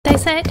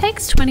Say it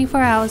takes 24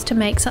 hours to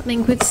make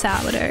something with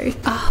sourdough.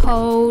 A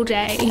whole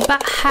day.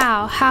 But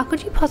how? How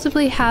could you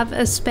possibly have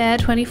a spare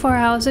 24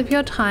 hours of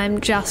your time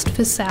just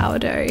for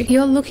sourdough?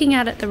 You're looking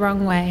at it the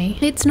wrong way.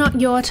 It's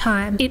not your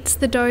time, it's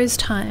the dough's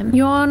time.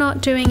 You're not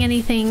doing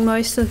anything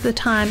most of the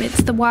time,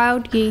 it's the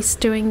wild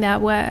yeast doing their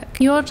work.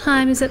 Your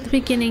time is at the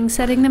beginning,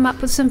 setting them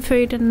up with some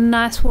food and a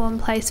nice warm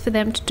place for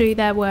them to do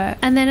their work.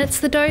 And then it's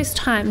the dough's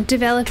time,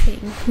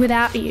 developing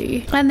without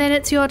you. And then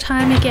it's your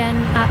time again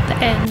at the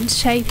end,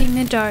 shaping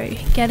the dough,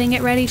 getting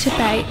it ready to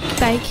bake,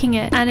 baking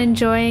it, and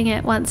enjoying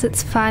it once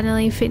it's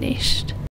finally finished.